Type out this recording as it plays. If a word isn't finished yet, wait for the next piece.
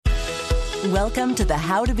Welcome to the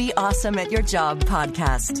How to Be Awesome at Your Job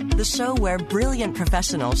podcast, the show where brilliant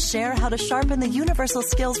professionals share how to sharpen the universal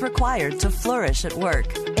skills required to flourish at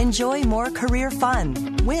work. Enjoy more career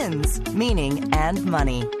fun, wins, meaning, and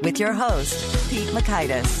money with your host, Pete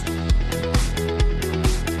Mockaitis.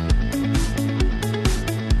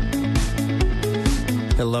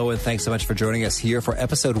 Hello, and thanks so much for joining us here for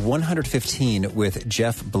episode 115 with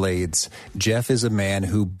Jeff Blades. Jeff is a man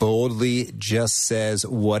who boldly just says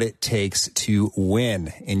what it takes to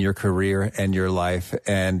win in your career and your life.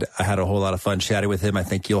 And I had a whole lot of fun chatting with him. I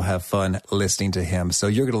think you'll have fun listening to him. So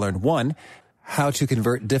you're going to learn, one, how to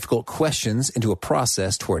convert difficult questions into a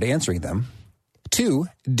process toward answering them. Two,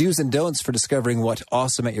 do's and don'ts for discovering what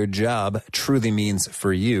awesome at your job truly means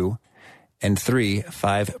for you. And three,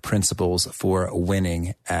 5 principles for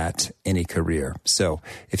winning at any career. So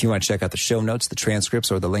if you want to check out the show notes, the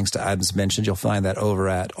transcripts, or the links to items mentioned, you'll find that over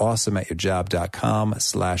at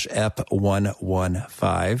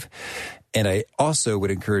awesomeatyourjob.com/ep115. And I also would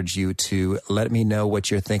encourage you to let me know what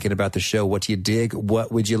you're thinking about the show. What do you dig?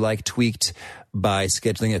 What would you like tweaked by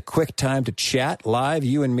scheduling a quick time to chat live,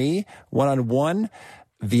 you and me, one-on-one,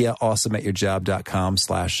 via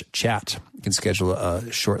awesomeatyourjob.com/chat. You can schedule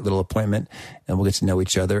a short little appointment and we'll get to know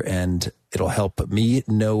each other, and it'll help me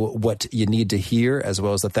know what you need to hear, as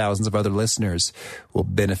well as the thousands of other listeners will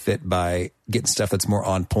benefit by getting stuff that's more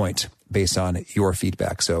on point based on your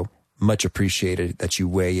feedback. So much appreciated that you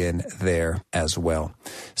weigh in there as well.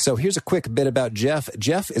 So here's a quick bit about Jeff.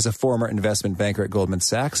 Jeff is a former investment banker at Goldman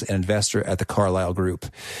Sachs and investor at the Carlyle Group.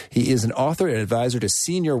 He is an author and advisor to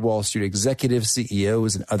senior Wall Street executives,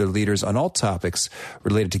 CEOs, and other leaders on all topics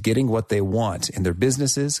related to getting what they want in their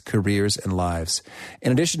businesses, careers, and lives.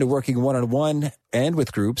 In addition to working one-on-one and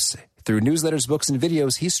with groups, through newsletters, books, and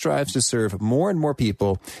videos, he strives to serve more and more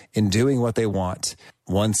people in doing what they want.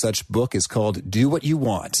 One such book is called Do What You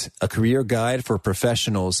Want, a career guide for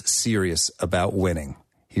professionals serious about winning.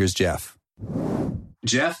 Here's Jeff.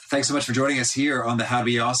 Jeff, thanks so much for joining us here on the How to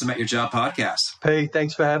Be Awesome at Your Job podcast. Hey,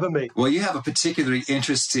 thanks for having me. Well, you have a particularly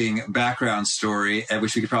interesting background story,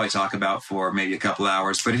 which we could probably talk about for maybe a couple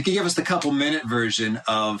hours. But if you could give us the couple-minute version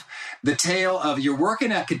of the tale of you're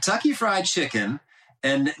working at Kentucky Fried Chicken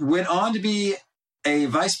and went on to be a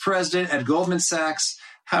vice president at Goldman Sachs.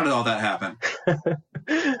 How did all that happen?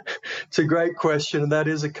 It's a great question, and that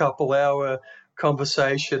is a couple-hour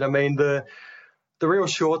conversation. I mean, the real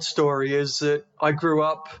short story is that I grew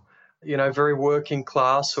up, very working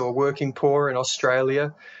class or working poor in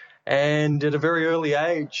Australia, and at a very early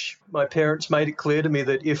age, my parents made it clear to me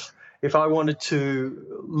that if I wanted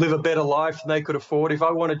to live a better life than they could afford, if I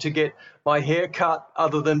wanted to get my hair cut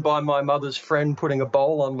other than by my mother's friend putting a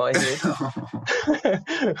bowl on my head,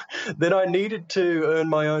 then I needed to earn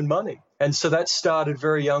my own money. And so that started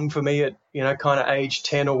very young for me at, kind of age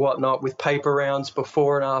 10 or whatnot, with paper rounds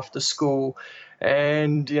before and after school.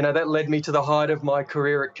 And, that led me to the height of my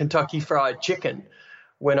career at Kentucky Fried Chicken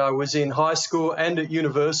when I was in high school and at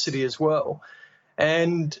university as well.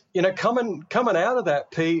 And, coming out of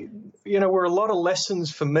that, Pete, were a lot of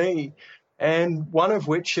lessons for me. And one of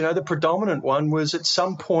which, the predominant one was at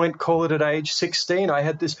some point, call it at age 16, I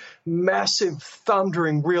had this massive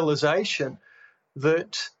thundering realization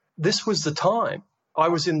that this was the time. I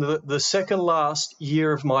was in the second last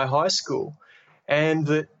year of my high school, and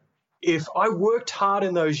that if I worked hard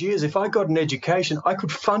in those years, if I got an education, I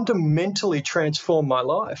could fundamentally transform my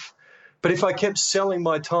life. But if I kept selling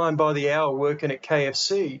my time by the hour working at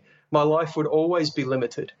KFC, my life would always be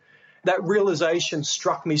limited. That realization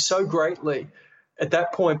struck me so greatly. At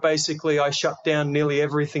that point, basically, I shut down nearly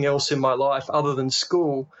everything else in my life other than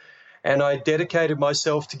school, and I dedicated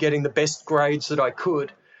myself to getting the best grades that I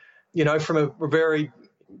could. From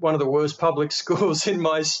one of the worst public schools in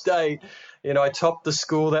my state, I topped the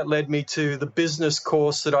school. That led me to the business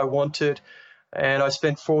course that I wanted. And I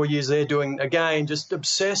spent 4 years there doing, again, just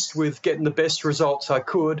obsessed with getting the best results I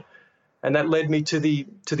could. And that led me to the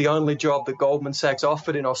only job that Goldman Sachs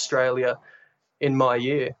offered in Australia in my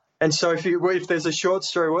year. And so if there's a short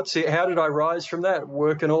story, how did I rise from that?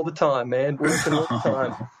 Working all the time, man, working all the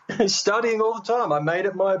time. Studying all the time. I made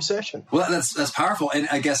it my obsession. Well, that's powerful. And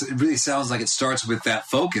I guess it really sounds like it starts with that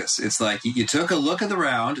focus. It's like you took a look at the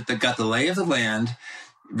round, that got the lay of the land,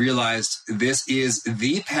 realized this is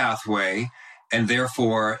the pathway, and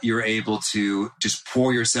therefore you're able to just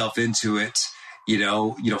pour yourself into it,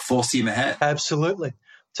 full steam ahead. Absolutely.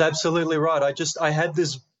 It's absolutely right.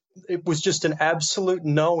 It was just an absolute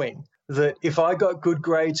knowing that if I got good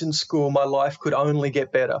grades in school, my life could only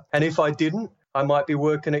get better. And if I didn't, I might be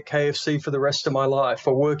working at KFC for the rest of my life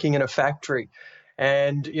or working in a factory.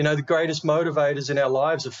 And, the greatest motivators in our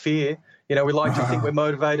lives are fear. We like to think we're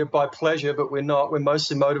motivated by pleasure, but we're not. We're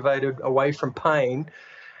mostly motivated away from pain.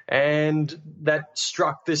 And that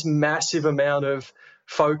struck this massive amount of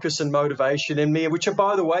focus and motivation in me, which,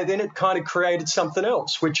 by the way, then it kind of created something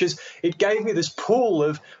else, which is it gave me this pull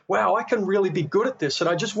of, wow, I can really be good at this. And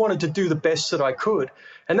I just wanted to do the best that I could.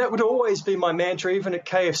 And that would always be my mantra, even at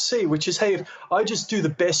KFC, which is, hey, if I just do the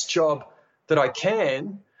best job that I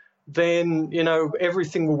can, then,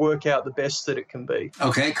 everything will work out the best that it can be.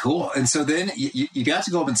 Okay, cool. And so then you got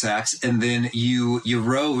to Goldman Sachs, and then you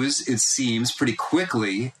rose, it seems, pretty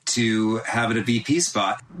quickly to having a VP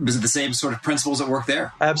spot. Was it the same sort of principles at work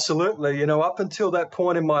there? Absolutely. Up until that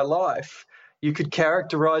point in my life, you could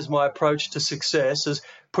characterize my approach to success as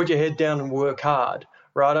put your head down and work hard,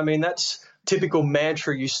 right? I mean, that's typical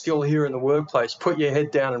mantra you still hear in the workplace, put your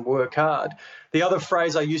head down and work hard. The other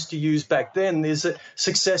phrase I used to use back then is that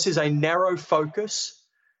success is a narrow focus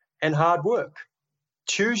and hard work.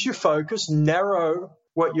 Choose your focus, narrow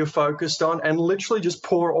what you're focused on, and literally just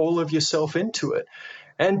pour all of yourself into it.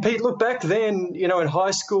 And Pete, look, back then, in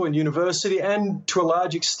high school and university, and to a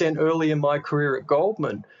large extent early in my career at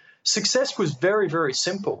Goldman, success was very, very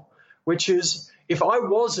simple, which is if I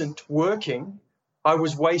wasn't working, I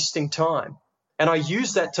was wasting time. And I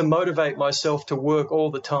used that to motivate myself to work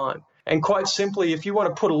all the time. And quite simply, if you want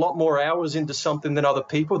to put a lot more hours into something than other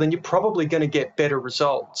people, then you're probably going to get better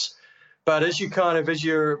results. But as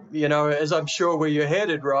I'm sure where you're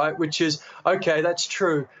headed, right, which is, okay, that's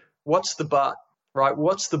true. What's the but, right?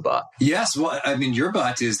 What's the but? Yes. Well, I mean, your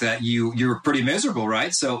but is that you're pretty miserable,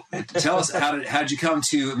 right? So tell us, how did you come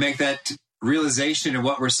to make that realization, and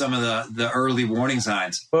what were some of the early warning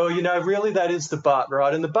signs? Well, really that is the but,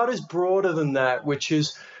 right? And the but is broader than that, which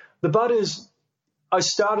is, the but is, I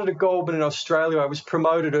started at Goldman in Australia. I was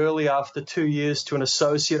promoted early after 2 years to an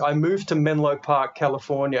associate. I moved to Menlo Park,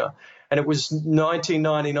 California, and it was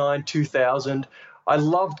 1999, 2000. I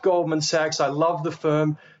loved Goldman Sachs. I loved the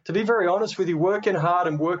firm. To be very honest with you, working hard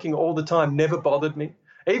and working all the time never bothered me.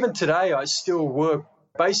 Even today, I still work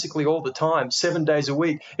basically all the time, 7 days a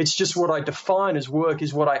week. It's just what I define as work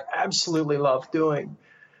is what I absolutely love doing.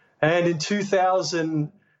 And in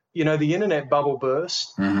 2000, the internet bubble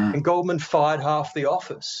burst, and Goldman fired half the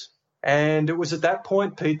office. And it was at that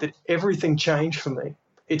point, Pete, that everything changed for me.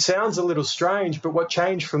 It sounds a little strange, but what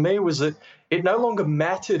changed for me was that it no longer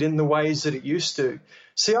mattered in the ways that it used to.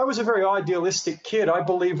 See, I was a very idealistic kid. I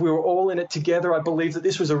believed we were all in it together. I believed that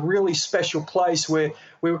this was a really special place where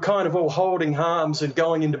we were kind of all holding arms and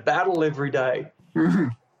going into battle every day.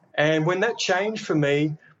 And when that changed for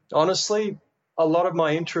me, honestly, a lot of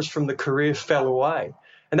my interest from the career fell away.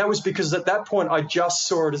 And that was because at that point, I just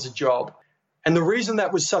saw it as a job. And the reason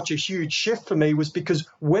that was such a huge shift for me was because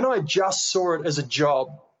when I just saw it as a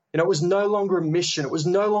job, it was no longer a mission. It was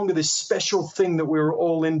no longer this special thing that we were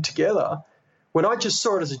all in together. When I just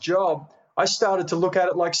saw it as a job, I started to look at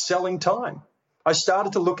it like selling time. I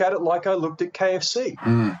started to look at it like I looked at KFC.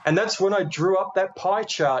 And that's when I drew up that pie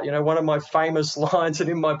chart. One of my famous lines and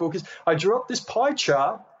in my book is I drew up this pie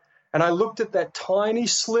chart and I looked at that tiny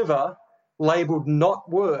sliver labeled not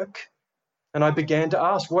work, and I began to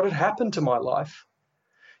ask what had happened to my life.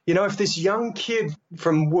 If this young kid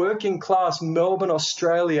from working class Melbourne,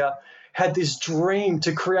 Australia, had this dream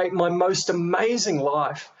to create my most amazing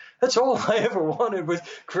life, that's all I ever wanted was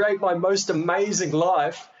create my most amazing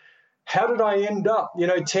life. How did I end up,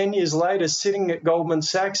 10 years later, sitting at Goldman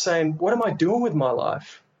Sachs saying, what am I doing with my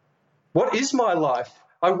life? What is my life?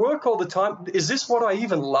 I work all the time. Is this what I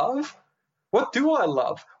even love? What do I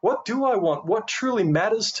love? What do I want? What truly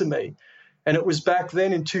matters to me? And it was back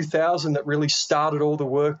then in 2000 that really started all the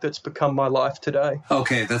work that's become my life today.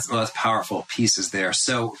 Okay, that's powerful pieces there.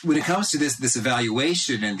 So when it comes to this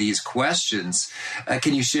evaluation and these questions,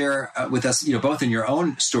 can you share with us, both in your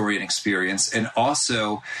own story and experience and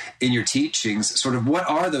also in your teachings, sort of what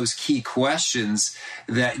are those key questions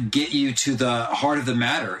that get you to the heart of the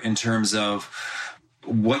matter in terms of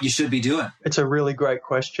what you should be doing? It's a really great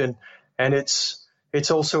question. And it's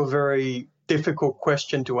also a very difficult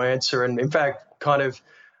question to answer. And in fact, kind of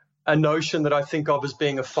a notion that I think of as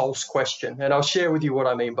being a false question. And I'll share with you what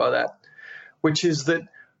I mean by that, which is that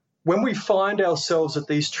when we find ourselves at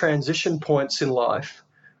these transition points in life,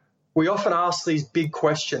 we often ask these big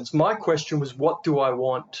questions. My question was, what do I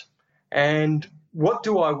want? And what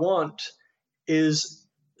do I want is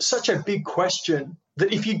such a big question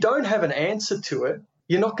that if you don't have an answer to it,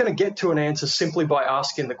 you're not going to get to an answer simply by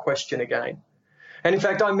asking the question again. And in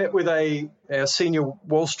fact, I met with a senior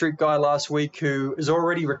Wall Street guy last week who is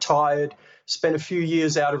already retired, spent a few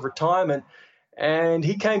years out of retirement, and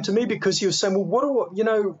he came to me because he was saying, well,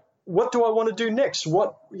 what do I want to do next?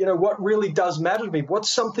 What really does matter to me? What's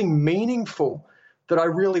something meaningful that I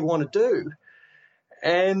really want to do?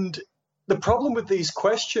 And the problem with these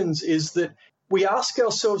questions is that we ask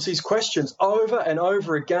ourselves these questions over and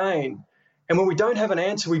over again. And when we don't have an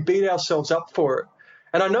answer, we beat ourselves up for it.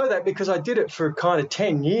 And I know that because I did it for kind of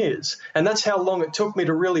 10 years. And that's how long it took me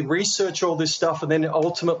to really research all this stuff and then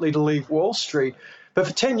ultimately to leave Wall Street. But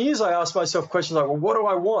for 10 years, I asked myself questions like, well, what do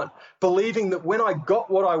I want? Believing that when I got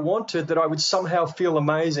what I wanted, that I would somehow feel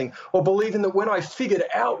amazing. Or believing that when I figured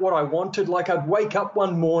out what I wanted, like I'd wake up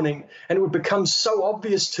one morning and it would become so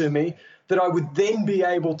obvious to me that I would then be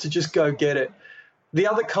able to just go get it. The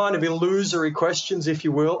other kind of illusory questions, if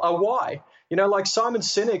you will, are why. Like Simon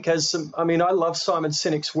Sinek has I love Simon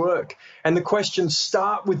Sinek's work. And the question,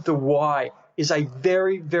 start with the why, is a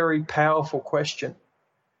very, very powerful question.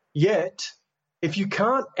 Yet, if you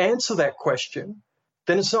can't answer that question,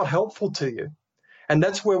 then it's not helpful to you. And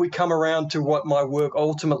that's where we come around to what my work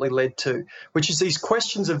ultimately led to, which is these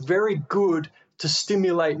questions are very good to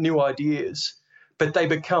stimulate new ideas, but they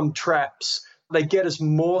become traps. They get us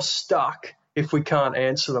more stuck if we can't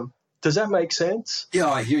answer them. Does that make sense? Yeah,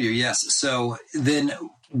 I hear you. Yes. So then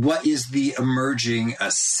what is the emerging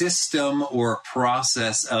system or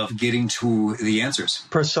process of getting to the answers?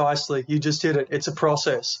 Precisely. You just hit it. It's a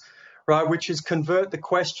process, right? Which is convert the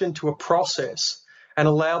question to a process and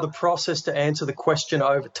allow the process to answer the question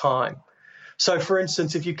over time. So, for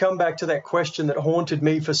instance, if you come back to that question that haunted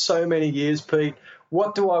me for so many years, Pete,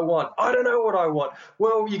 what do I want? I don't know what I want.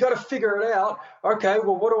 Well, you got to figure it out. Okay,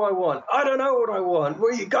 well, what do I want? I don't know what I want.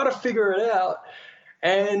 Well, you got to figure it out.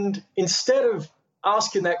 And instead of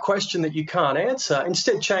asking that question that you can't answer,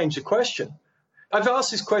 instead change the question. I've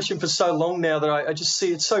asked this question for so long now that I just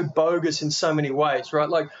see it so bogus in so many ways, right?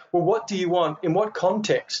 Like, well, what do you want? In what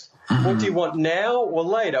context? Mm-hmm. What do you want now or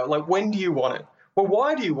later? Like, when do you want it? Well,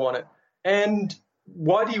 why do you want it? And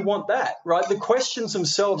why do you want that, right? The questions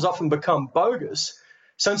themselves often become bogus.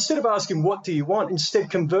 So instead of asking, what do you want?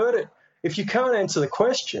 Instead, convert it. If you can't answer the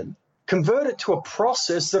question, convert it to a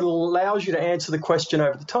process that allows you to answer the question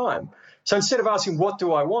over the time. So instead of asking, what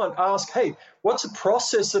do I want? Ask, hey, what's a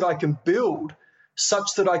process that I can build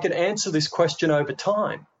such that I can answer this question over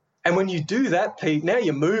time? And when you do that, Pete, now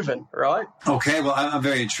you're moving, right? Okay, well, I'm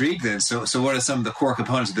very intrigued then. So what are some of the core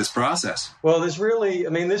components of this process? Well, there's really,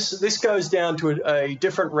 this goes down to a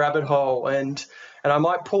different rabbit hole, and I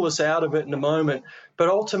might pull us out of it in a moment. But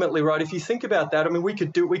ultimately, right, if you think about that, we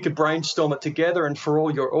could brainstorm it together and for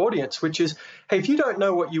all your audience, which is, hey, if you don't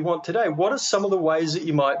know what you want today, what are some of the ways that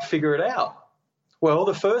you might figure it out? Well,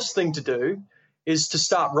 the first thing to do is to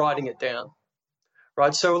start writing it down.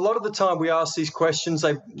 Right, so a lot of the time we ask these questions,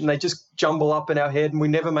 they just jumble up in our head and we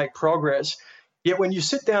never make progress. Yet when you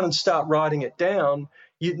sit down and start writing it down,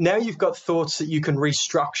 now you've got thoughts that you can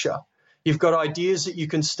restructure. You've got ideas that you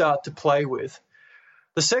can start to play with.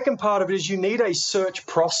 The second part of it is you need a search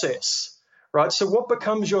process, right? So what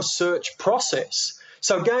becomes your search process?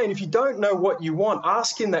 So again, if you don't know what you want,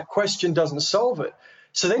 asking that question doesn't solve it.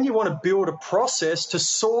 So then you want to build a process to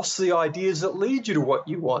source the ideas that lead you to what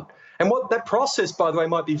you want. And what that process, by the way,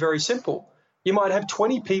 might be very simple. You might have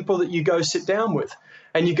 20 people that you go sit down with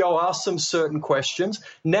and you go ask them certain questions.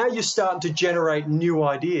 Now you're starting to generate new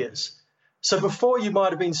ideas. So before you might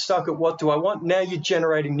have been stuck at what do I want, now you're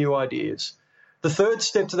generating new ideas. The third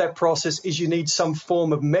step to that process is you need some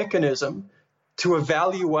form of mechanism to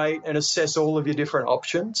evaluate and assess all of your different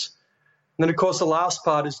options. And then, of course, the last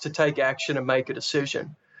part is to take action and make a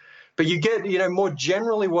decision. But you get, more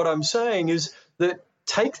generally what I'm saying is that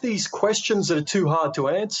take these questions that are too hard to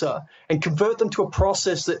answer and convert them to a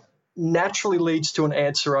process that naturally leads to an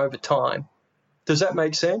answer over time. Does that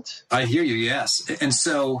make sense? I hear you, yes. And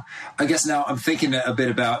so I guess now I'm thinking a bit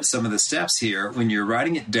about some of the steps here when you're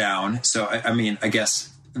writing it down. So, I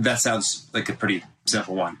guess that sounds like a pretty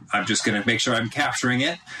simple one. I'm just going to make sure I'm capturing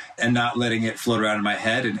it and not letting it float around in my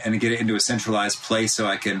head and get it into a centralized place so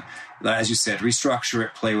I can, as you said, restructure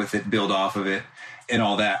it, play with it, build off of it, and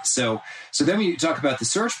all that. So then when you talk about the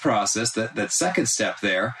search process, that second step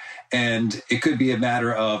there, and it could be a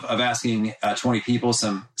matter of asking 20 people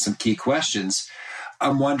some key questions.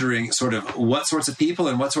 I'm wondering sort of what sorts of people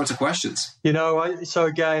and what sorts of questions. So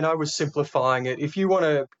again, I was simplifying it. If you want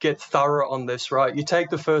to get thorough on this, right, you take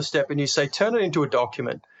the first step and you say, turn it into a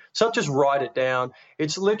document. It's not just write it down.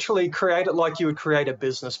 It's literally create it like you would create a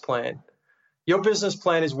business plan. Your business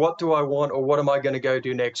plan is what do I want or what am I going to go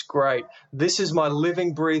do next? Great. This is my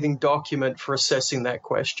living, breathing document for assessing that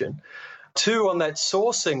question. 2, on that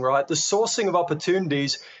sourcing, right? The sourcing of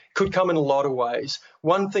opportunities could come in a lot of ways.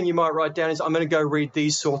 One thing you might write down is I'm going to go read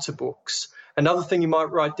these sorts of books. Another thing you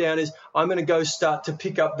might write down is, I'm going to go start to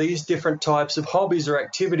pick up these different types of hobbies or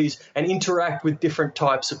activities and interact with different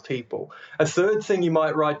types of people. A third thing you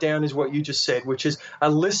might write down is what you just said, which is a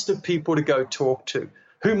list of people to go talk to.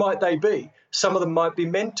 Who might they be? Some of them might be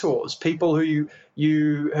mentors, people who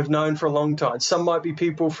you have known for a long time. Some might be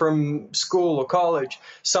people from school or college.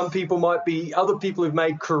 Some people might be other people who've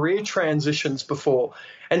made career transitions before.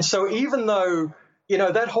 And so even though,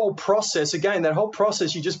 that whole process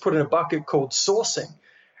you just put in a bucket called sourcing.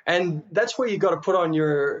 And that's where you've got to put on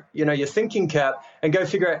your thinking cap and go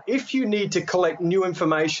figure out, if you need to collect new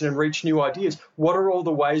information and reach new ideas, what are all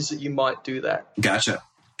the ways that you might do that? Gotcha.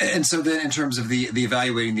 And so then in terms of the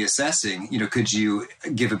evaluating, the assessing, could you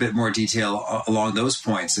give a bit more detail along those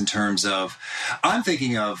points in terms of, I'm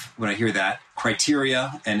thinking of, when I hear that,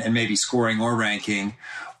 criteria and maybe scoring or ranking,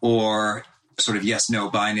 or sort of yes, no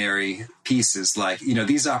binary pieces like,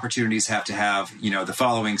 these opportunities have to have, the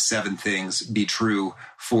following 7 things be true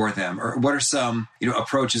for them? Or what are some,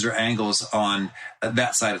 approaches or angles on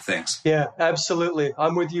that side of things? Yeah, absolutely.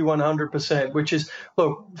 I'm with you 100%, which is,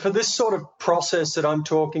 look, for this sort of process that I'm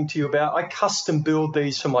talking to you about, I custom build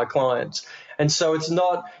these for my clients. And so it's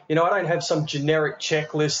not, I don't have some generic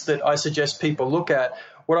checklist that I suggest people look at.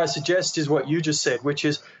 What I suggest is what you just said, which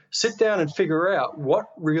is sit down and figure out what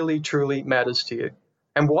really, truly matters to you.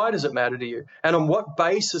 And why does it matter to you? And on what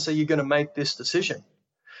basis are you going to make this decision?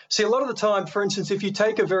 See, a lot of the time, for instance, if you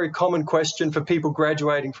take a very common question for people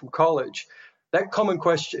graduating from college, that common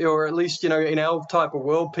question, or at least, in our type of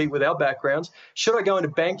world, Pete, with our backgrounds, should I go into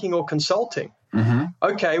banking or consulting? Mm-hmm.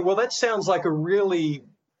 Okay, well, that sounds like a really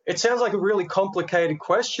complicated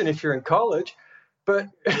question if you're in college. But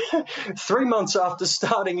 3 months after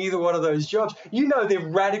starting either one of those jobs, they're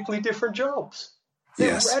radically different jobs.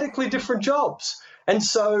 Radically different jobs. And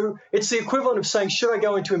so it's the equivalent of saying, should I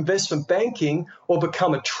go into investment banking or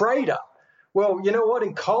become a trader? Well, you know what?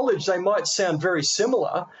 In college, they might sound very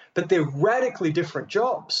similar, but they're radically different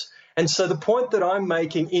jobs. And so the point that I'm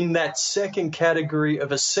making in that second category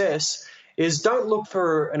of assess is, don't look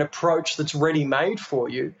for an approach that's ready-made for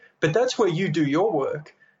you, but that's where you do your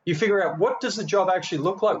work. You figure out, what does the job actually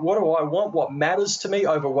look like? What do I want? What matters to me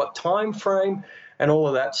over what time frame, and all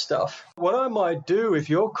of that stuff. What I might do, if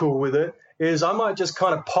you're cool with it, is I might just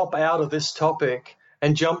kind of pop out of this topic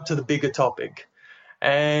and jump to the bigger topic.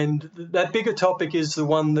 And that bigger topic is the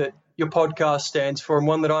one that your podcast stands for, and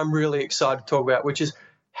one that I'm really excited to talk about, which is,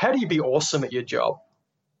 how do you be awesome at your job?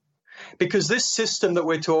 Because this system that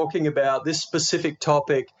we're talking about, this specific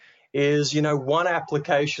topic, is, one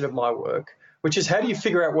application of my work, which is, how do you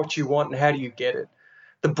figure out what you want and how do you get it?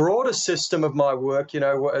 The broader system of my work,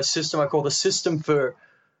 a system I call the system for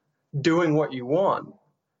doing what you want,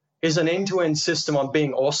 is an end-to-end system on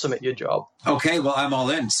being awesome at your job. Okay, well, I'm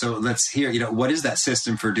all in. So let's hear, what is that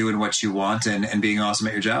system for doing what you want and being awesome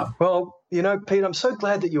at your job? Well, Pete, I'm so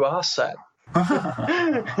glad that you asked that.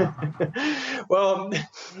 Well,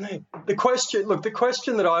 the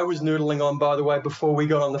question that I was noodling on, by the way, before we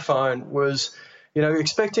got on the phone was,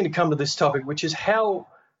 expecting to come to this topic, which is, how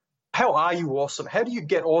are you awesome? How do you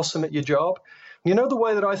get awesome at your job? The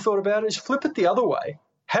way that I thought about it is, flip it the other way.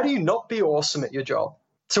 How do you not be awesome at your job?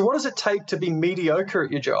 So what does it take to be mediocre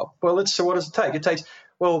at your job? Well, so what does it take? It takes,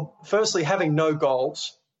 firstly, having no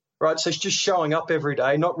goals, right? So it's just showing up every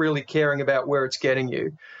day, not really caring about where it's getting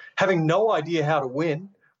you. Having no idea how to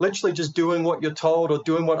win, literally just doing what you're told or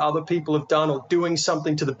doing what other people have done or doing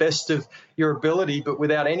something to the best of your ability, but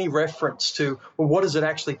without any reference to, what does it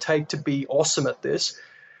actually take to be awesome at this?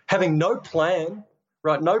 Having no plan,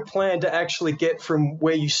 right? No plan to actually get from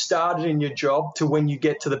where you started in your job to when you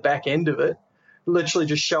get to the back end of it. Literally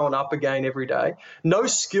just showing up again every day. No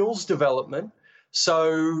skills development.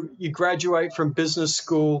 So you graduate from business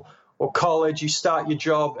school or college, you start your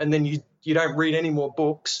job, and then you don't read any more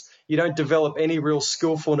books. You don't develop any real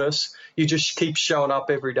skillfulness. You just keep showing up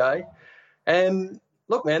every day. And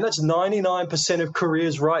look, man, that's 99% of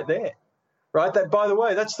careers right there, right? That, by the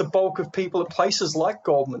way, that's the bulk of people at places like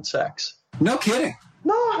Goldman Sachs. No kidding.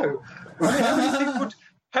 No. I mean,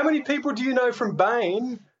 how many people do you know from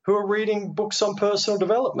Bain who are reading books on personal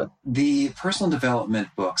development? The personal development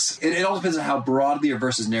books, it all depends on how broadly or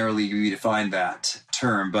versus narrowly you define that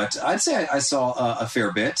term. But I'd say I saw a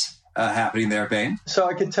fair bit happening there, Bain. So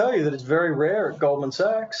I can tell you that it's very rare at Goldman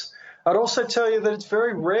Sachs. I'd also tell you that it's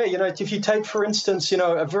very rare. If you take, for instance,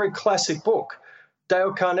 a very classic book,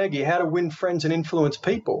 Dale Carnegie, How to Win Friends and Influence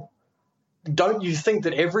People. Don't you think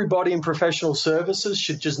that everybody in professional services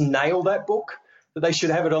should just nail that book? That they should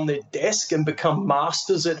have it on their desk and become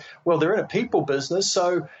masters at, they're in a people business.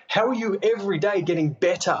 So how are you every day getting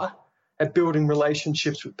better at building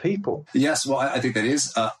relationships with people. Yes, well, I think that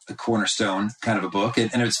is a cornerstone kind of a book.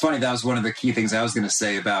 And it's funny, that was one of the key things I was going to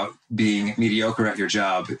say about being mediocre at your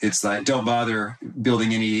job. It's like, don't bother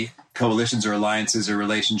building any coalitions or alliances or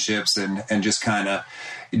relationships and just kind of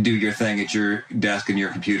do your thing at your desk and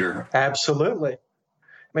your computer. Absolutely.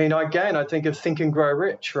 I mean, again, I think of Think and Grow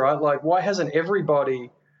Rich, right? Like, why isn't everybody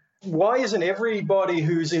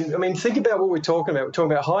who's in, I mean, think about what we're talking about. We're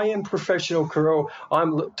talking about high-end professional career.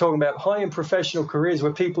 I'm talking about high-end professional careers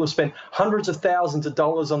where people have spent hundreds of thousands of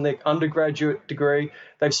dollars on their undergraduate degree.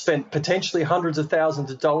 They've spent potentially hundreds of thousands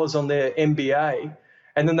of dollars on their MBA,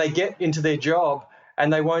 and then they get into their job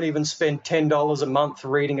and they won't even spend $10 a month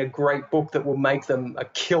reading a great book that will make them a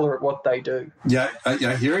killer at what they do. Yeah,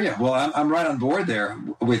 I hear you. Well, I'm right on board there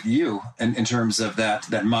with you in terms of that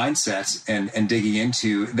mindset and digging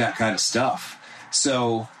into that kind of stuff.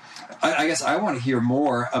 So I guess I want to hear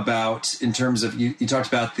more about, in terms of, you talked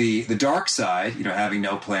about the dark side, having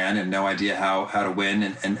no plan and no idea how to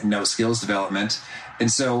win and no skills development. And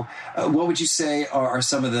so what would you say are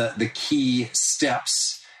some of the key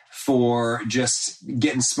steps for just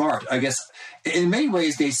getting smart? I guess in many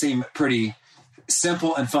ways they seem pretty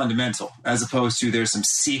simple and fundamental, as opposed to there's some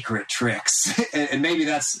secret tricks. And maybe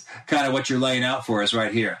that's kind of what you're laying out for us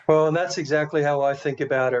right here. Well, and that's exactly how I think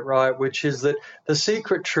about it, right? Which is that the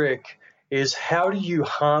secret trick is, how do you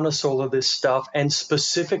harness all of this stuff and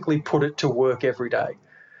specifically put it to work every day?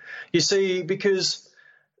 You see, because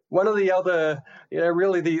one of the other,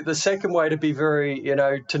 really the second way to be very,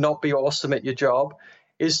 to not be awesome at your job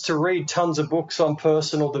is to read tons of books on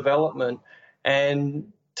personal development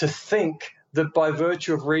and to think that by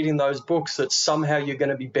virtue of reading those books that somehow you're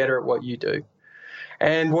going to be better at what you do.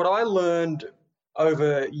 And what I learned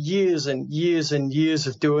over years and years and years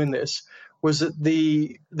of doing this was that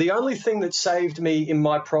the only thing that saved me in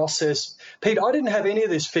my process, Pete, I didn't have any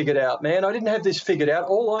of this figured out, man. I didn't have this figured out.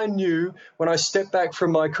 All I knew when I stepped back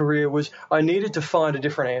from my career was I needed to find a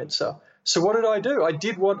different answer. So what did I do? I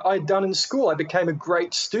did what I'd done in school. I became a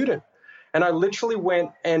great student. And I literally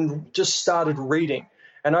went and just started reading.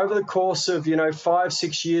 And over the course of,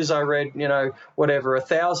 5-6 years, I read,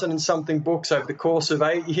 1,000 and something books. Over the course of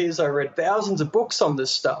 8 years, I read thousands of books on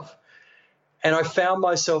this stuff. And I found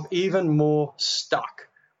myself even more stuck.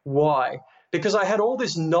 Why? Because I had all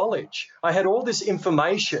this knowledge. I had all this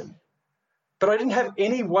information, but I didn't have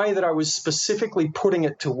any way that I was specifically putting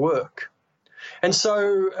it to work. And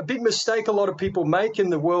so a big mistake a lot of people make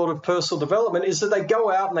in the world of personal development is that they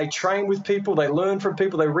go out and they train with people, they learn from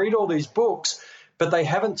people, they read all these books, but they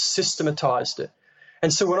haven't systematized it.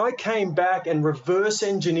 And so when I came back and reverse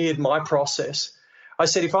engineered my process, I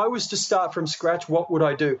said, if I was to start from scratch, what would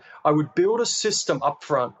I do? I would build a system up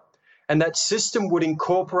front, and that system would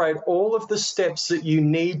incorporate all of the steps that you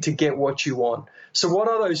need to get what you want. So what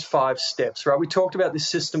are those 5 steps, right? We talked about this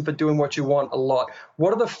system for doing what you want a lot.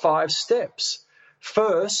 What are the 5 steps?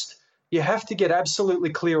 First, you have to get absolutely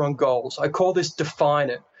clear on goals. I call this define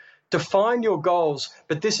it. Define your goals,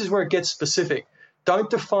 but this is where it gets specific. Don't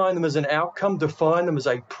define them as an outcome, define them as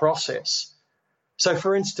a process. So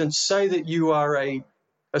for instance, say that you are an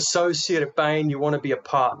associate at Bain, you want to be a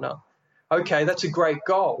partner. Okay, that's a great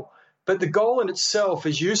goal, but the goal in itself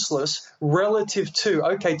is useless relative to,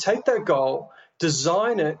 okay, take that goal,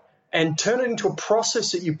 design it, and turn it into a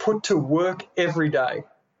process that you put to work every day.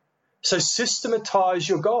 So systematize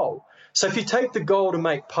your goal. So if you take the goal to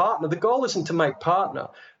make partner, the goal isn't to make partner.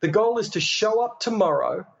 The goal is to show up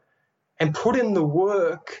tomorrow and put in the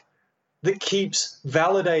work that keeps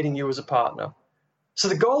validating you as a partner. So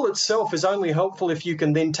the goal itself is only helpful if you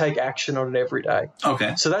can then take action on it every day.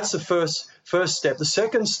 Okay. So that's the first step. The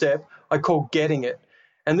second step I call getting it.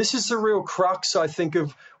 And this is the real crux, I think,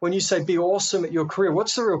 of when you say be awesome at your career.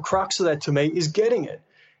 What's the real crux of that to me is getting it.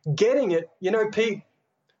 Getting it, Pete,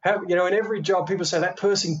 in every job people say that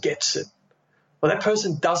person gets it. Well, that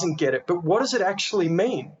person doesn't get it. But what does it actually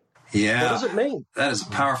mean? Yeah. What does it mean? That is a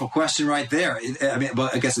powerful question right there.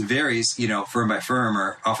 I guess it varies, firm by firm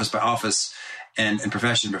or office by office and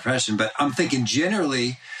profession by profession. But I'm thinking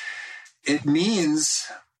generally it means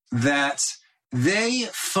that they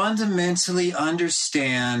fundamentally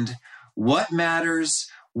understand what matters,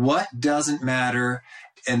 what doesn't matter,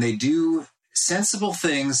 and they do sensible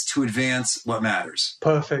things to advance what matters.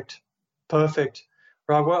 Perfect.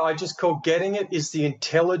 Right. What I just call getting it is the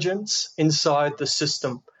intelligence inside the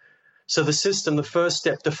system. So the system, the first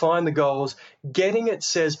step, define the goals. Getting it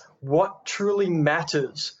says what truly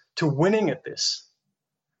matters to winning at this,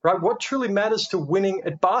 right? What truly matters to winning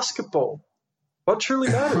at basketball? What truly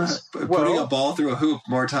matters? Putting a ball through a hoop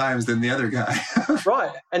more times than the other guy.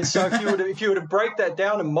 Right. And so if you were to break that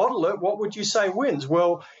down and model it, what would you say wins?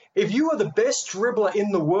 Well, if you are the best dribbler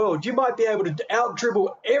in the world, you might be able to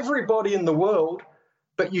out-dribble everybody in the world,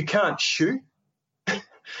 but you can't shoot.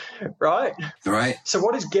 Right? Right. So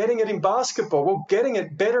what is getting it in basketball? Well, getting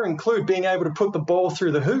it better include being able to put the ball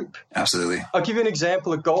through the hoop. Absolutely. I'll give you an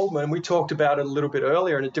example of Goldman. We talked about it a little bit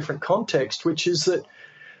earlier in a different context, which is that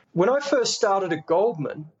when I first started at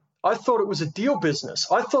Goldman, I thought it was a deal business.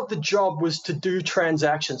 I thought the job was to do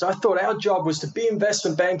transactions. I thought our job was to be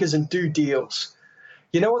investment bankers and do deals.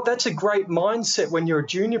 You know what? That's a great mindset when you're a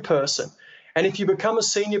junior person. And if you become a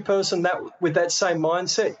senior person with that same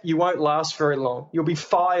mindset, you won't last very long. You'll be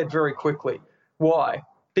fired very quickly. Why?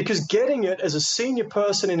 Because getting it as a senior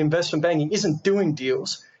person in investment banking isn't doing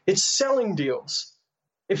deals. It's selling deals.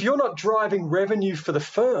 If you're not driving revenue for the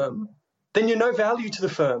firm, then you're no value to the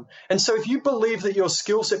firm. And so if you believe that your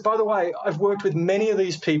skill set, by the way, I've worked with many of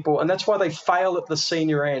these people, and that's why they fail at the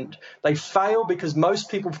senior end. They fail because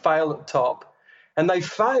most people fail at the top. And they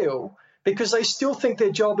fail because they still think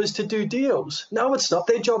their job is to do deals. No, it's not.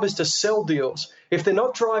 Their job is to sell deals. If they're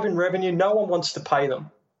not driving revenue, no one wants to pay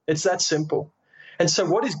them. It's that simple. And so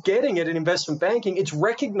what is getting it in investment banking? It's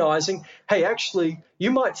recognizing, hey, actually,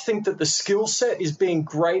 you might think that the skill set is being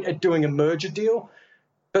great at doing a merger deal,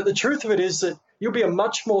 but the truth of it is that you'll be a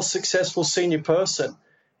much more successful senior person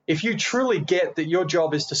if you truly get that your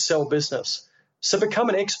job is to sell business. So become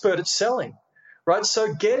an expert at selling. Right?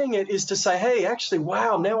 So getting it is to say, hey, actually,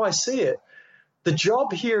 wow, now I see it. The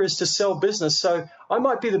job here is to sell business. So I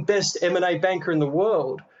might be the best M&A banker in the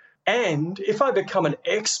world. And if I become an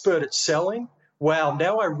expert at selling, wow,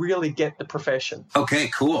 now I really get the profession. Okay,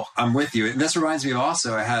 cool. I'm with you. And this reminds me of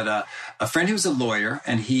also, I had a friend who was a lawyer,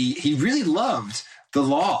 and he really loved the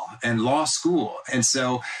law and law school. And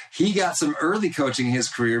so he got some early coaching in his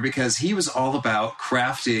career because he was all about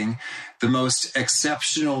crafting the most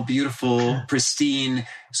exceptional, beautiful, pristine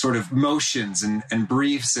sort of motions and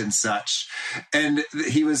briefs and such. And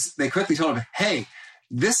they quickly told him, hey,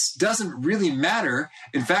 this doesn't really matter.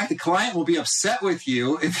 In fact, the client will be upset with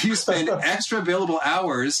you if you spend extra billable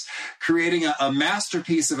hours creating a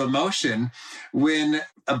masterpiece of emotion when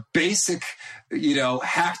a basic,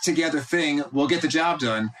 hacked together thing will get the job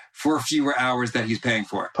done for fewer hours that he's paying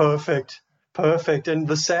for. Perfect. And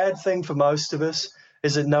the sad thing for most of us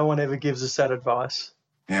is that no one ever gives us that advice.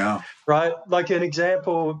 Yeah. Right. Like an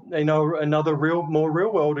example, another more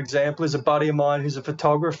real world example is a buddy of mine who's a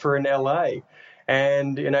photographer in LA.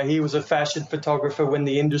 And, he was a fashion photographer when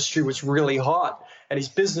the industry was really hot and his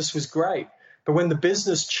business was great. But when the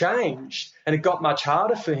business changed and it got much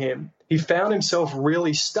harder for him, he found himself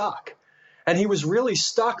really stuck. And he was really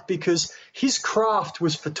stuck because his craft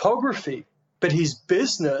was photography, but his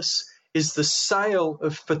business is the sale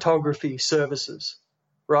of photography services,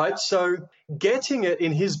 right? So getting it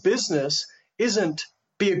in his business isn't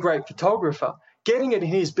be a great photographer. Getting it in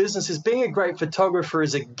his business is being a great photographer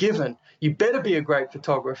is a given. You better be a great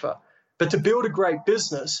photographer. But to build a great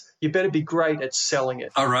business, you better be great at selling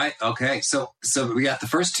it. All right. Okay. So we got the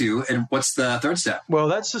first two. And what's the third step? Well,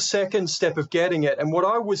 that's the second step of getting it. And what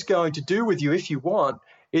I was going to do with you, if you want,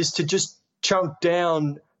 is to just chunk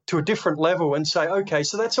down to a different level and say, okay,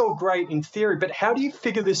 so that's all great in theory, but how do you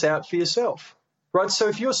figure this out for yourself? Right? So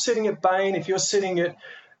if you're sitting at Bain, if you're sitting at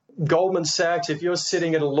Goldman Sachs, if you're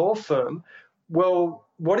sitting at a law firm, well,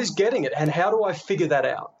 what is getting it? And how do I figure that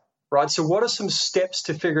out? Right. So what are some steps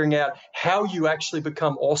to figuring out how you actually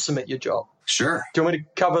become awesome at your job? Sure. Do you want me to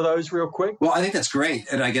cover those real quick? Well, I think that's great.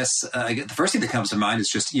 And I guess the first thing that comes to mind is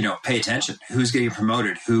just, pay attention. Who's getting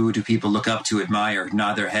promoted? Who do people look up to, admire,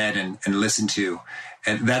 nod their head and listen to?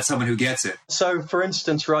 And that's someone who gets it. So, for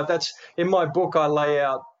instance, right, that's in my book, I lay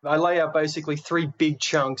out basically 3 big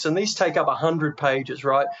chunks, and these take up 100 pages,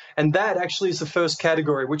 right? And that actually is the first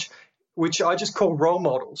category, which I just call role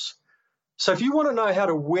models. So if you want to know how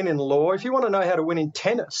to win in law, if you want to know how to win in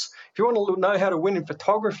tennis, if you want to know how to win in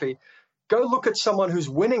photography, go look at someone who's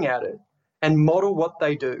winning at it and model what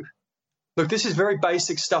they do. Look, this is very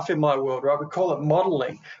basic stuff in my world, right? We call it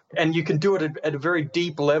modeling, and you can do it at a very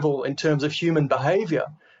deep level in terms of human behavior.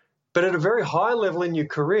 But at a very high level in your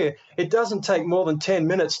career, it doesn't take more than 10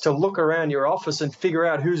 minutes to look around your office and figure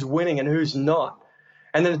out who's winning and who's not.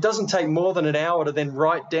 And then it doesn't take more than an hour to then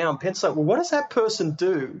write down, pencil out, well, what does that person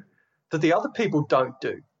do that the other people don't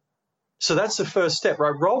do? So that's the first step,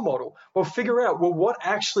 right? Role model. Well, figure out, what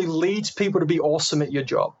actually leads people to be awesome at your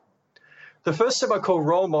job? The first step I call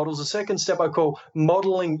role models. The second step I call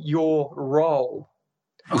modeling your role.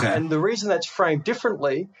 Okay. And the reason that's framed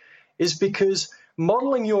differently is because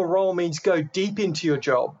modeling your role means go deep into your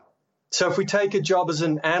job. So if we take a job as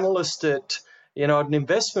an analyst at an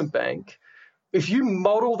investment bank, if you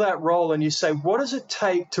model that role and you say, what does it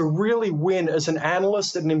take to really win as an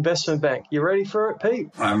analyst at an investment bank? You ready for it, Pete?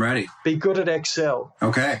 I'm ready. Be good at Excel.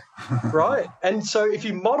 Okay. Right? And so if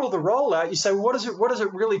you model the role out, you say, what does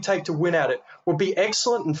it really take to win at it? Well, be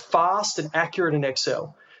excellent and fast and accurate in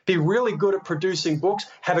Excel. Be really good at producing books.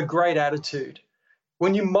 Have a great attitude.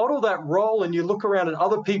 When you model that role and you look around at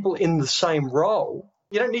other people in the same role,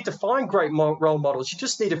 you don't need to find great role models. You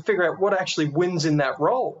just need to figure out what actually wins in that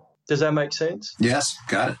role. Does that make sense? Yes,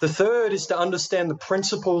 got it. The third is to understand the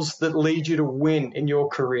principles that lead you to win in your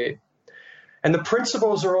career. And the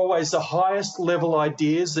principles are always the highest level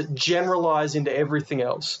ideas that generalize into everything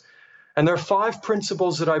else. And there are 5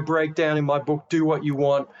 principles that I break down in my book, Do What You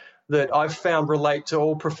Want, that I've found relate to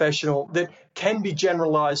all professional, that can be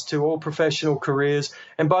generalized to all professional careers.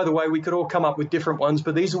 And by the way, we could all come up with different ones,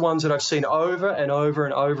 but these are ones that I've seen over and over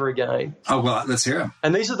and over again. Oh, well, let's hear them.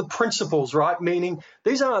 And these are the principles, right? Meaning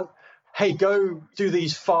these aren't, hey, go do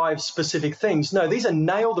these 5 specific things. No, these are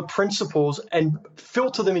nail the principles and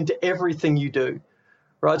filter them into everything you do,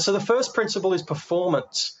 right? So the first principle is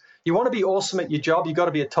performance. You want to be awesome at your job, you've got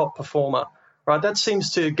to be a top performer, right? That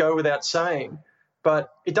seems to go without saying.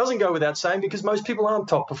 But it doesn't go without saying because most people aren't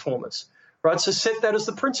top performers, right? So set that as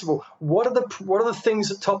the principle. What are the things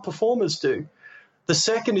that top performers do? The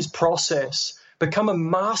second is process. Become a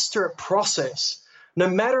master at process. No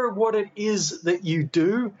matter what it is that you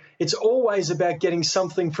do, it's always about getting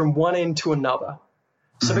something from one end to another.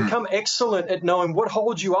 So become excellent at knowing what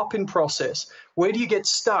holds you up in process. Where do you get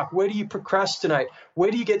stuck? Where do you procrastinate?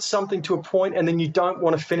 Where do you get something to a point and then you don't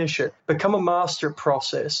want to finish it? Become a master at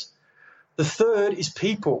process. The third is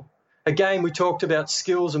people. Again, we talked about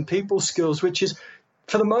skills and people skills, which is,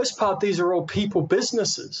 for the most part, these are all people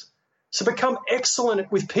businesses. So become excellent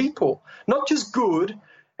with people, not just good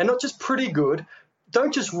and not just pretty good.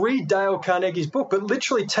 Don't just read Dale Carnegie's book, but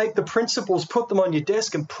literally take the principles, put them on your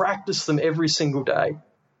desk and practice them every single day.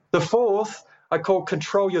 The fourth, I call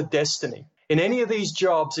control your destiny. In any of these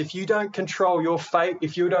jobs, if you don't control your fate,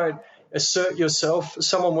 if you don't assert yourself,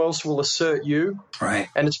 someone else will assert you. Right.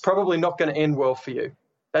 And it's probably not going to end well for you.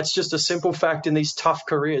 That's just a simple fact in these tough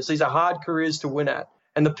careers. These are hard careers to win at.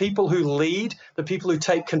 And the people who lead, the people who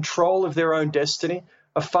take control of their own destiny,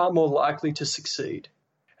 are far more likely to succeed.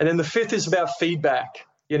 And then the fifth is about feedback.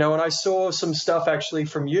 And I saw some stuff actually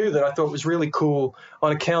from you that I thought was really cool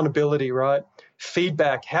on accountability, right?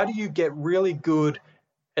 Feedback. How do you get really good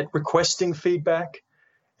at requesting feedback,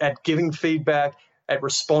 at giving feedback, at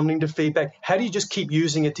responding to feedback? How do you just keep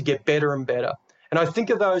using it to get better and better? And I think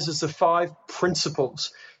of those as the 5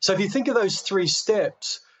 principles. So if you think of those 3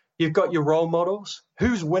 steps, you've got your role models.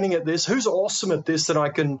 Who's winning at this? Who's awesome at this that I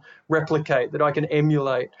can replicate, that I can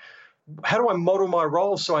emulate? How do I model my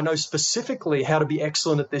role so I know specifically how to be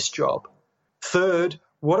excellent at this job? Third,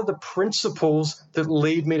 what are the principles that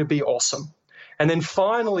lead me to be awesome? And then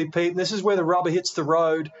finally, Pete, and this is where the rubber hits the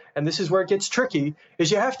road, and this is where it gets tricky,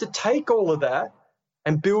 is you have to take all of that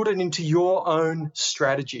and build it into your own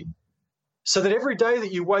strategy. So that every day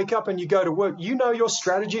that you wake up and you go to work, you know your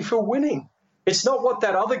strategy for winning. It's not what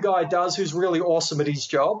that other guy does who's really awesome at his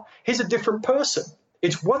job. He's a different person.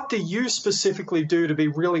 It's what do you specifically do to be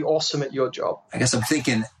really awesome at your job? I guess I'm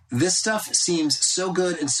thinking this stuff seems so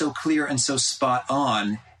good and so clear and so spot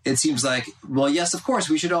on. It seems like, well, yes, of course,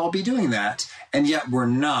 we should all be doing that. And yet we're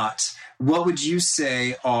not. What would you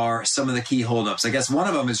say are some of the key holdups? I guess one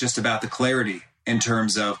of them is just about the clarity in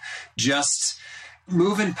terms of just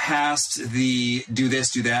moving past the do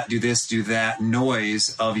this, do that, do this, do that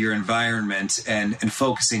noise of your environment and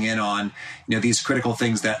focusing in on, these critical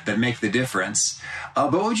things that make the difference.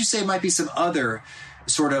 But what would you say might be some other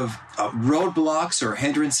sort of roadblocks or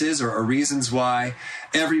hindrances or reasons why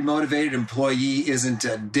every motivated employee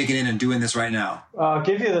isn't digging in and doing this right now? I'll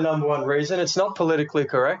give you the number one reason. It's not politically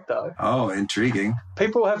correct, though. Oh, intriguing.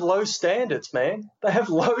 People have low standards, man. They have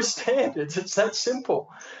low standards. It's that simple.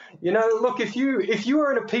 Look, if you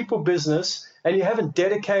are in a people business and you haven't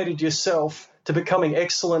dedicated yourself to becoming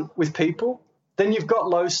excellent with people, then you've got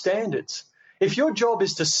low standards. If your job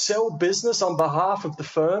is to sell business on behalf of the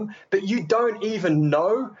firm, but you don't even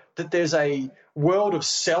know that there's a world of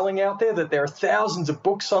selling out there, that there are thousands of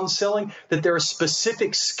books on selling, that there are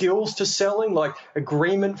specific skills to selling like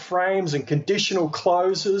agreement frames and conditional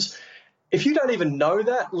closes, if you don't even know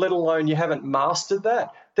that, let alone you haven't mastered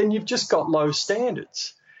that, then you've just got low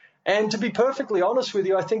standards. And to be perfectly honest with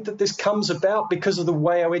you, I think that this comes about because of the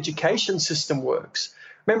way our education system works.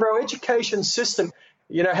 Remember, our education system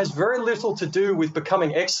has very little to do with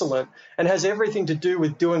becoming excellent and has everything to do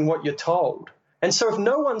with doing what you're told. And so if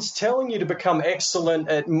no one's telling you to become excellent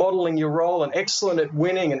at modeling your role and excellent at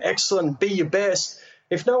winning and excellent and be your best,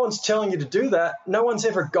 if no one's telling you to do that, no one's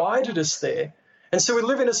ever guided us there. And so we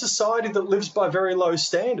live in a society that lives by very low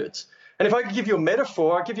standards. And if I could give you a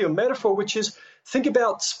metaphor, I'll give you a metaphor, which is think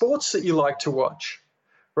about sports that you like to watch,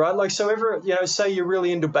 right? Like, so say you're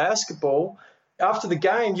really into basketball. After the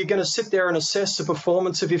game, you're going to sit there and assess the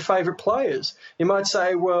performance of your favorite players. You might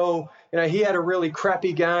say, well, he had a really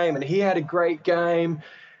crappy game and he had a great game.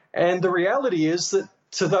 And the reality is that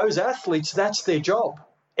to those athletes, that's their job.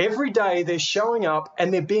 Every day they're showing up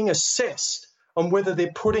and they're being assessed on whether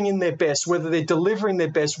they're putting in their best, whether they're delivering their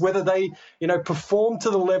best, whether they, perform to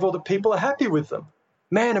the level that people are happy with them.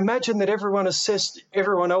 Man, imagine that everyone assessed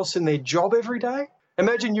everyone else in their job every day.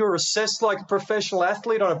 Imagine you're assessed like a professional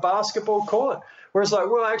athlete on a basketball court, whereas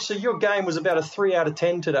actually your game was about a 3 out of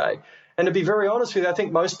 10 today. And to be very honest with you, I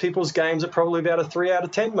think most people's games are probably about a 3 out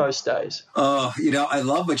of 10 most days. Oh, I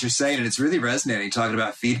love what you're saying, and it's really resonating, talking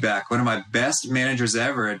about feedback. One of my best managers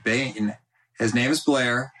ever at Bain, his name is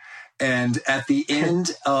Blair. And at the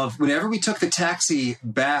end of, whenever we took the taxi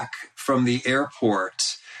back from the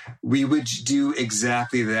airport, we would do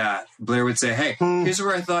exactly that. Blair would say, hey, here's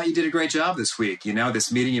where I thought you did a great job this week.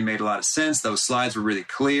 This meeting, you made a lot of sense. Those slides were really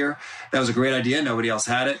clear. That was a great idea. Nobody else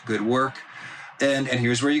had it. Good work. And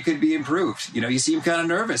here's where you could be improved. You seem kind of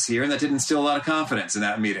nervous here, and that didn't instill a lot of confidence in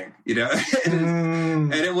that meeting,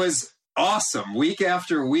 and it was awesome. Week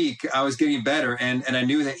after week, I was getting better, and I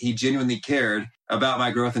knew that he genuinely cared about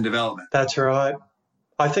my growth and development. That's right.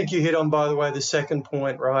 I think you hit on, by the way, the second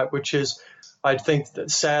point, right, which is I think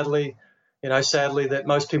that sadly that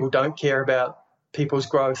most people don't care about people's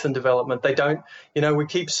growth and development. They don't, we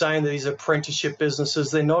keep saying that these apprenticeship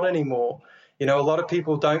businesses, they're not anymore. A lot of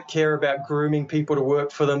people don't care about grooming people to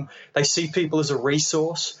work for them. They see people as a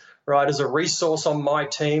resource, right? As a resource on my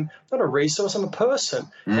team. Not a resource, I'm a person.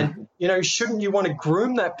 And, shouldn't you want to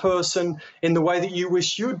groom that person in the way that you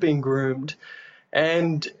wish you'd been groomed?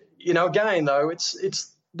 And, again, though,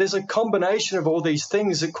 there's a combination of all these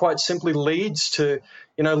things that quite simply leads to,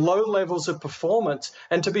 low levels of performance.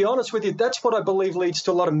 And to be honest with you, that's what I believe leads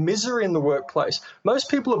to a lot of misery in the workplace. Most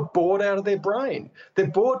people are bored out of their brain. They're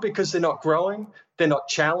bored because they're not growing. They're not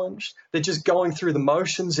challenged. They're just going through the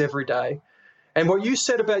motions every day. And what you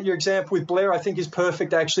said about your example with Blair, I think is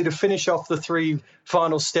perfect actually to finish off the 3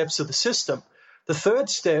 final steps of the system. The third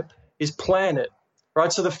step is plan it.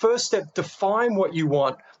 Right, so the first step, define what you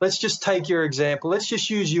want. Let's just take your example. Let's just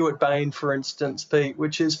use you at Bain, for instance, Pete,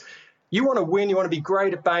 which is you want to win, you want to be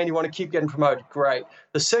great at Bain, you want to keep getting promoted. Great.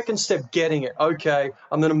 The second step, getting it. Okay,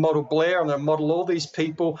 I'm going to model Blair. I'm going to model all these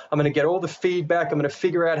people. I'm going to get all the feedback. I'm going to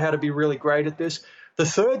figure out how to be really great at this. The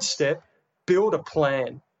third step, build a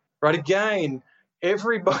plan. Right, again,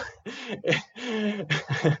 everybody,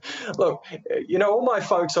 look, all my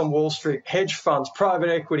folks on Wall Street, hedge funds, private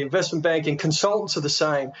equity, investment banking, consultants are the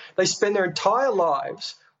same. They spend their entire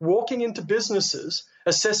lives walking into businesses,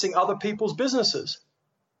 assessing other people's businesses.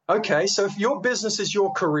 Okay, so if your business is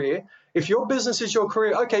your career,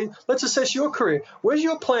 okay, let's assess your career. Where's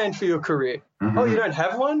your plan for your career? Mm-hmm. Oh, you don't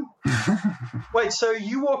have one? Wait, so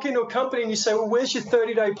you walk into a company and you say, well, where's your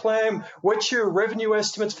 30-day plan? What's your revenue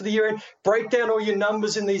estimates for the year end? Break down all your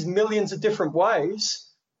numbers in these millions of different ways.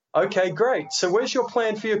 Okay, great. So where's your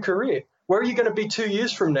plan for your career? Where are you going to be 2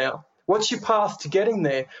 years from now? What's your path to getting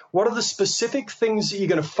there? What are the specific things that you're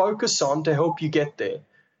going to focus on to help you get there?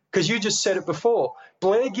 Because you just said it before.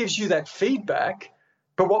 Blair gives you that feedback,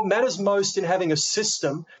 but what matters most in having a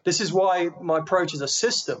system, this is why my approach is a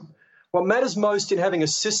system. What matters most in having a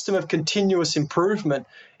system of continuous improvement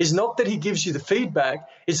is not that he gives you the feedback,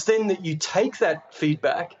 it's then that you take that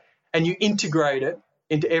feedback and you integrate it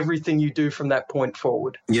into everything you do from that point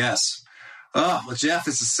forward. Yes. Oh, well, Jeff,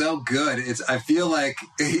 this is so good. I feel like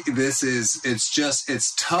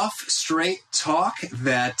it's tough, straight talk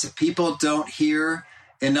that people don't hear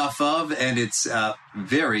enough of, and it's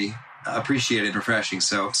very appreciated and refreshing.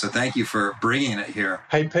 So thank you for bringing it here.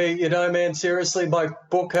 Hey, Pete, man, seriously, my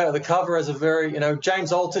book, the cover has a very,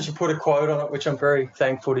 James Altucher put a quote on it, which I'm very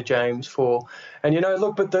thankful to James for. And,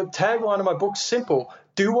 look, but the tagline of my book's simple.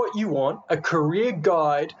 Do what you want, a career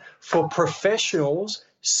guide for professionals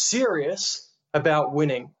serious about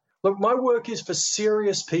winning. Look, my work is for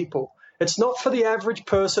serious people. It's not for the average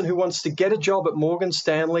person who wants to get a job at Morgan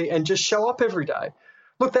Stanley and just show up every day.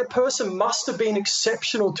 Look, that person must have been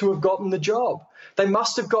exceptional to have gotten the job. They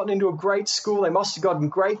must have gotten into a great school. They must have gotten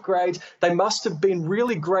great grades. They must have been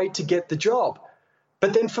really great to get the job.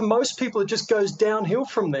 But then for most people, it just goes downhill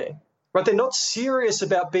from there. Right? They're not serious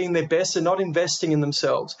about being their best. They're not investing in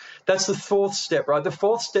themselves. That's the fourth step, right?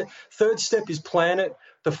 Third step is plan it.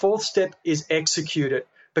 The fourth step is execute it.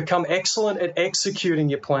 Become excellent at executing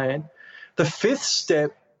your plan. The fifth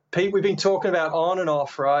step, Pete, we've been talking about on and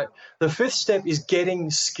off, right? The fifth step is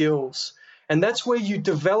getting skills. And that's where you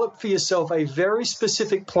develop for yourself a very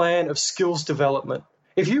specific plan of skills development.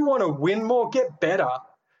 If you want to win more, get better.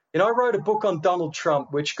 I wrote a book on Donald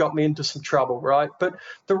Trump, which got me into some trouble, right? But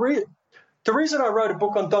the reason I wrote a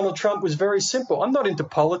book on Donald Trump was very simple. I'm not into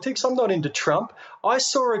politics. I'm not into Trump. I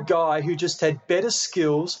saw a guy who just had better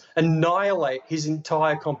skills annihilate his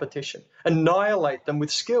entire competition, annihilate them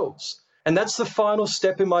with skills. And that's the final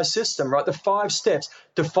step in my system, right? The 5 steps.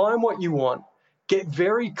 Define what you want. Get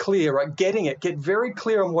very clear, right? Get very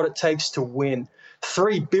clear on what it takes to win.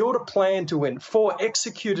 3, build a plan to win. 4,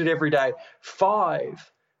 execute it every day.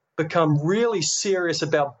 5, become really serious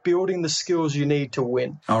about building the skills you need to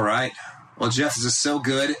win. All right. Well, Jeff, this is so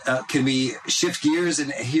good. Can we shift gears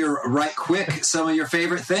and hear right quick some of your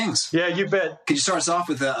favorite things? Yeah, you bet. Could you start us off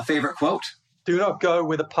with a favorite quote? Do not go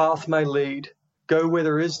where the path may lead. Go where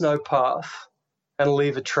there is no path and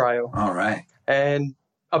leave a trail. All right. And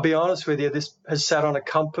I'll be honest with you, this has sat on a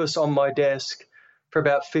compass on my desk for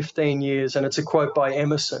about 15 years, and it's a quote by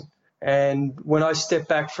Emerson. And when I stepped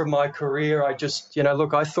back from my career, I just,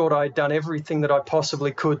 I thought I'd done everything that I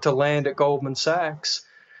possibly could to land at Goldman Sachs.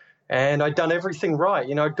 And I'd done everything right.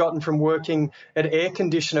 I'd gotten from working at air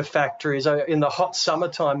conditioner factories in the hot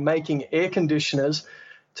summertime making air conditioners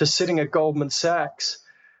to sitting at Goldman Sachs.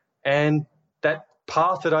 And that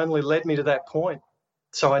path had only led me to that point.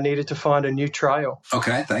 So I needed to find a new trail.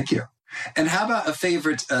 Okay, thank you. And how about a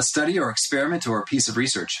favorite study or experiment or piece of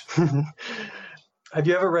research? Have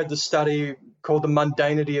you ever read the study called The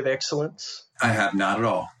Mundanity of Excellence? I have not at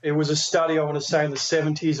all. It was a study, I want to say, in the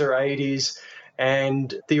 70s or 80s.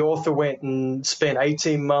 And the author went and spent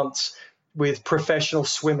 18 months with professional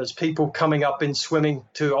swimmers, people coming up in swimming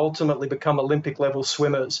to ultimately become Olympic-level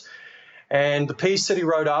swimmers. And the piece that he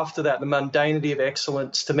wrote after that, The Mundanity of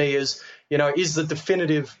Excellence, to me is, is the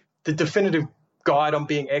definitive guide on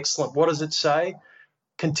being excellent. What does it say?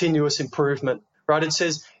 Continuous improvement, right? It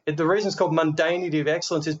says the reason it's called Mundanity of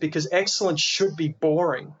Excellence is because excellence should be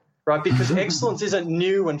boring, right? Because excellence isn't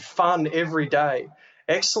new and fun every day.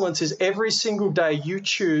 Excellence is every single day you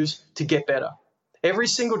choose to get better. Every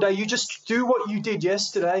single day you just do what you did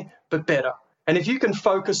yesterday, but better. And if you can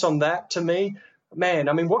focus on that, to me, man,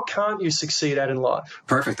 what can't you succeed at in life?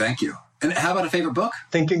 Perfect. Thank you. And how about a favorite book?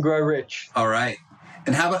 Think and Grow Rich. All right.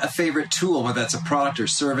 And how about a favorite tool, whether that's a product or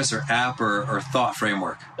service or app or thought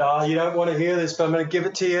framework? You don't want to hear this, but I'm going to give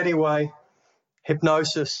it to you anyway.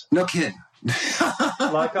 Hypnosis. No kidding.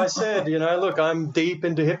 Like I said, look, I'm deep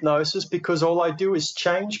into hypnosis because all I do is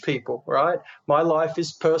change people, right? My life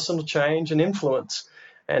is personal change and influence.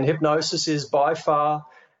 And hypnosis is by far,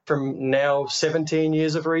 from now 17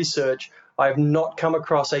 years of research, I have not come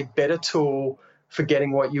across a better tool for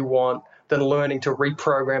getting what you want than learning to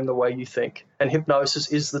reprogram the way you think. And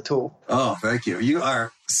hypnosis is the tool. Oh, thank you. You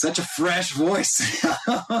are such a fresh voice.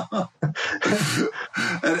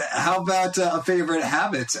 And how about a favorite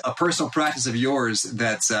habit, a personal practice of yours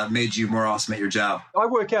that's made you more awesome at your job? I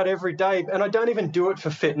work out every day, and I don't even do it for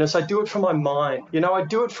fitness. I do it for my mind. I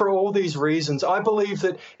do it for all these reasons. I believe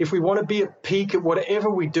that if we want to be at peak at whatever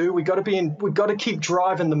we do, we've got to keep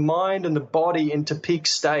driving the mind and the body into peak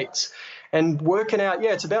states. And working out,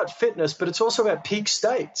 it's about fitness, but it's also about peak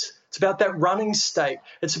states. It's about that running state.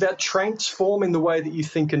 It's about transforming the way that you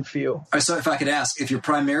think and feel. All right, so if I could ask, if you're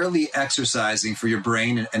primarily exercising for your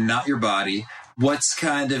brain and not your body, what's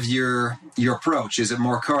kind of your approach? Is it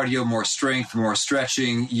more cardio, more strength, more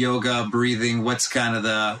stretching, yoga, breathing? What's kind of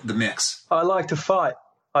the mix? I like to fight.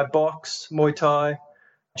 I box, Muay Thai,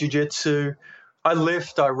 Jiu-Jitsu. I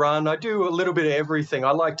lift, I run. I do a little bit of everything.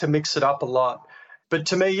 I like to mix it up a lot. But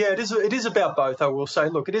to me, it is about both, I will say.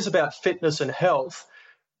 Look, it is about fitness and health,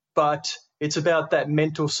 but it's about that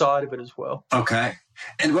mental side of it as well. Okay.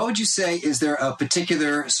 And what would you say, is there a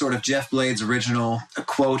particular sort of Jeff Blades original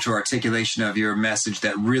quote or articulation of your message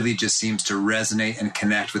that really just seems to resonate and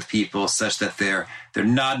connect with people such that they're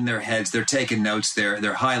nodding their heads, they're taking notes, they're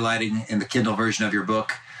highlighting in the Kindle version of your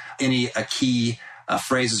book? Any key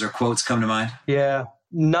phrases or quotes come to mind? Yeah.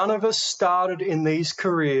 None of us started in these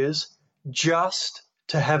careers just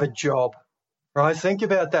to have a job, right? Think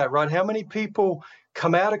about that, right? How many people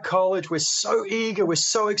come out of college, we're so eager, we're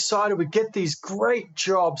so excited, we get these great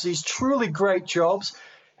jobs, these truly great jobs,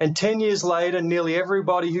 and 10 years later, nearly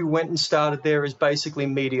everybody who went and started there is basically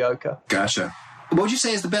mediocre. Gotcha. What would you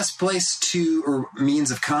say is the best place to, or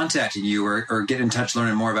means of contacting you or get in touch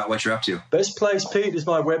learning more about what you're up to? Best place, Pete, is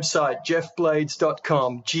my website,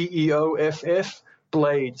 jeffblades.com, Geoff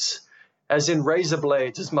Blades. As in razor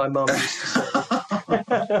blades, as my mum used to say.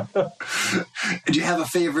 Do you have a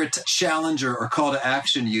favorite challenge or call to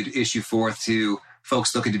action you'd issue forth to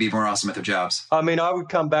folks looking to be more awesome at their jobs? I mean, I would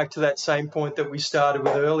come back to that same point that we started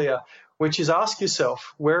with earlier, which is ask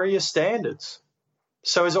yourself, where are your standards?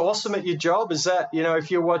 So is awesome at your job, is that,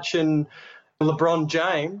 if you're watching LeBron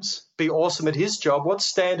James be awesome at his job, what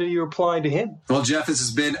standard are you applying to him? Well, Jeff, this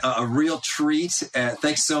has been a real treat.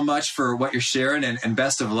 Thanks so much for what you're sharing, and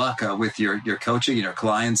best of luck with your coaching and your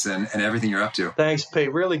clients and everything you're up to. Thanks,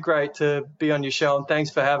 Pete. Really great to be on your show, and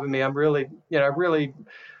thanks for having me. I'm really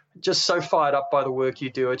just so fired up by the work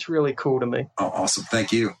you do. It's really cool to me. Oh, awesome.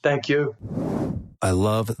 Thank you. Thank you. I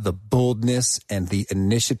love the boldness and the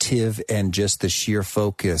initiative and just the sheer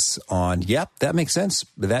focus on, yep, that makes sense.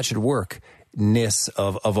 That should work. Ness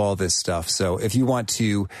of all this stuff. So if you want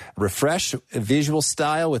to refresh visual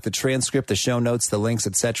style with the transcript, the show notes, the links,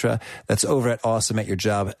 etc., that's over at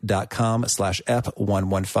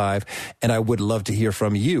awesomeatyourjob.com/ep115. And I would love to hear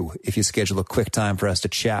from you if you schedule a quick time for us to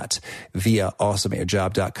chat via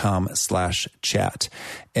awesomeatyourjob.com/chat.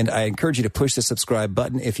 And I encourage you to push the subscribe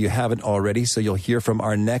button if you haven't already, so you'll hear from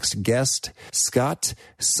our next guest. Scott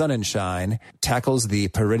Sonnenschein tackles the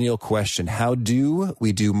perennial question, how do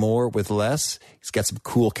we do more with less? He's got some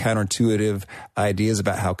cool counterintuitive ideas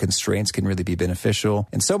about how constraints can really be beneficial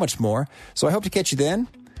and so much more. So I hope to catch you then,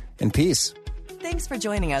 and peace. Thanks for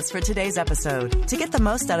joining us for today's episode. To get the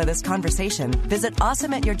most out of this conversation, visit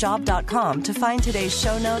awesomeatyourjob.com to find today's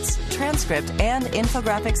show notes, transcript, and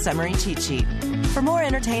infographic summary cheat sheet. For more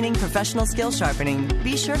entertaining professional skill sharpening,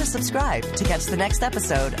 be sure to subscribe to catch the next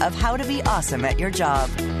episode of How to Be Awesome at Your Job.